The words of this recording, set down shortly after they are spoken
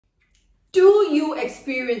you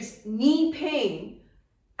experience knee pain,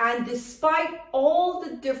 and despite all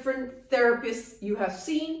the different therapists you have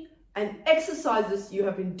seen and exercises you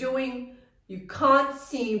have been doing, you can't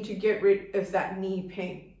seem to get rid of that knee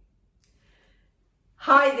pain?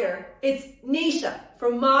 Hi there, it's Neesha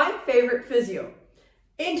from My Favorite Physio.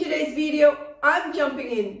 In today's video, I'm jumping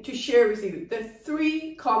in to share with you the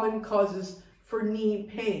 3 common causes for knee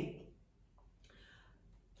pain.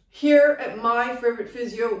 Here at My Favorite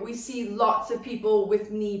Physio, we see lots of people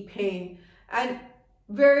with knee pain, and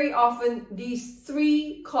very often these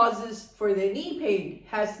 3 causes for their knee pain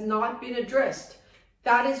has not been addressed.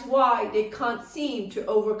 That is why they can't seem to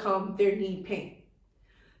overcome their knee pain.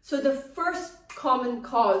 So the first common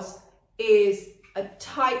cause is a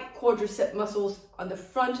tight quadricep muscles on the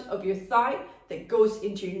front of your thigh that goes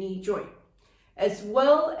into your knee joint, as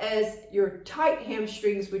well as your tight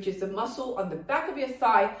hamstrings, which is the muscle on the back of your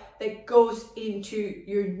thigh that goes into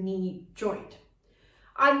your knee joint.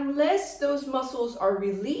 Unless those muscles are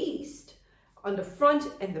released on the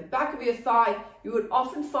front and the back of your thigh, you would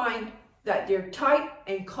often find that they're tight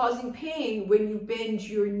and causing pain when you bend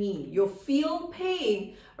your knee. You'll feel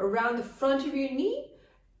pain around the front of your knee,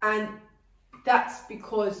 and that's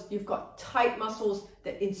because you've got tight muscles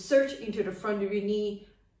that insert into the front of your knee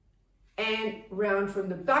and round from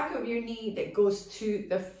the back of your knee that goes to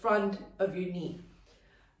the front of your knee.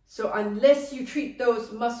 So unless you treat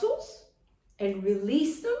those muscles and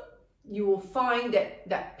release them, you will find that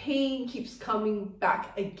that pain keeps coming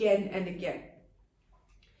back again and again.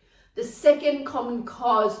 The second common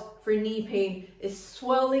cause for knee pain is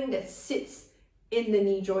swelling that sits in the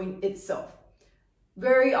knee joint itself.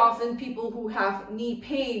 Very often people who have knee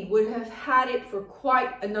pain would have had it for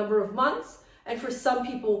quite a number of months, and for some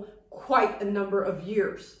people quite a number of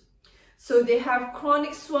years. So they have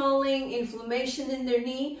chronic swelling, inflammation in their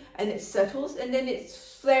knee, and it settles, and then it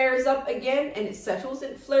flares up again, and it settles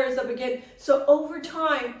and flares up again. So over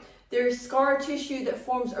time, there's scar tissue that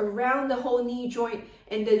forms around the whole knee joint,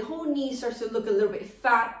 and the whole knee starts to look a little bit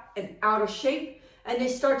fat and out of shape, and they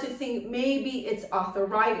start to think maybe it's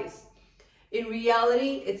arthritis. In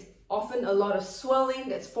reality, it's often a lot of swelling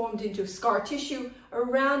that's formed into scar tissue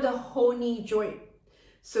around the whole knee joint.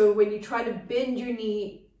 So when you try to bend your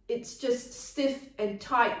knee, it's just stiff and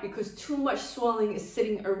tight because too much swelling is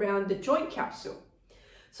sitting around the joint capsule.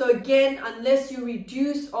 So again, unless you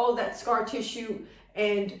reduce all that scar tissue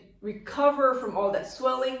and recover from all that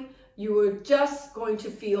swelling, you are just going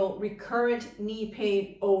to feel recurrent knee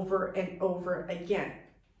pain over and over again.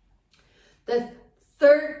 The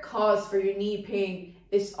third cause for your knee pain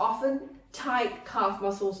is often tight calf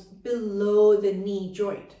muscles below the knee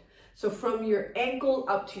joint. So from your ankle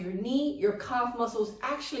up to your knee, your calf muscles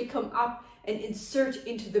actually come up and insert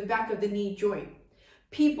into the back of the knee joint.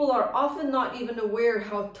 People are often not even aware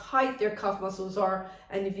how tight their calf muscles are.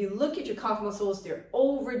 And if you look at your calf muscles, they're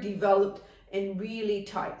overdeveloped and really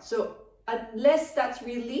tight. So unless that's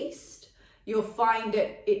released, you'll find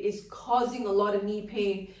that it is causing a lot of knee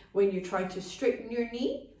pain when you're trying to straighten your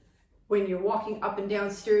knee, when you're walking up and down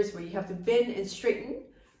stairs where you have to bend and straighten.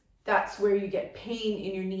 That's where you get pain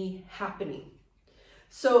in your knee happening.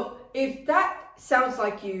 So if that sounds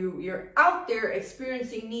like you're out there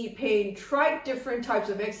experiencing knee pain, tried different types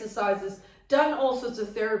of exercises, done all sorts of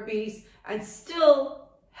therapies, and still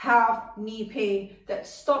have knee pain that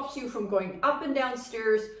stops you from going up and down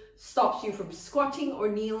stairs, stops you from squatting or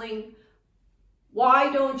kneeling,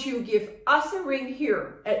 why don't you give us a ring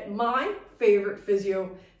here at My Favorite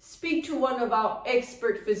Physio, speak to one of our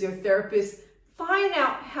expert physiotherapists, find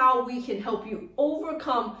out how we can help you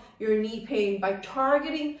overcome your knee pain by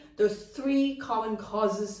targeting those 3 common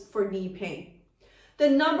causes for knee pain. The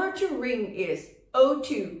number to ring is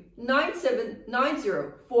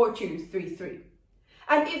 02-9790-4233.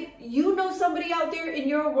 And if you know somebody out there in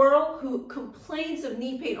your world who complains of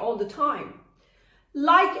knee pain all the time,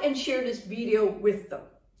 like and share this video with them.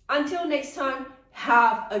 Until next time,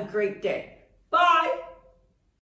 have a great day.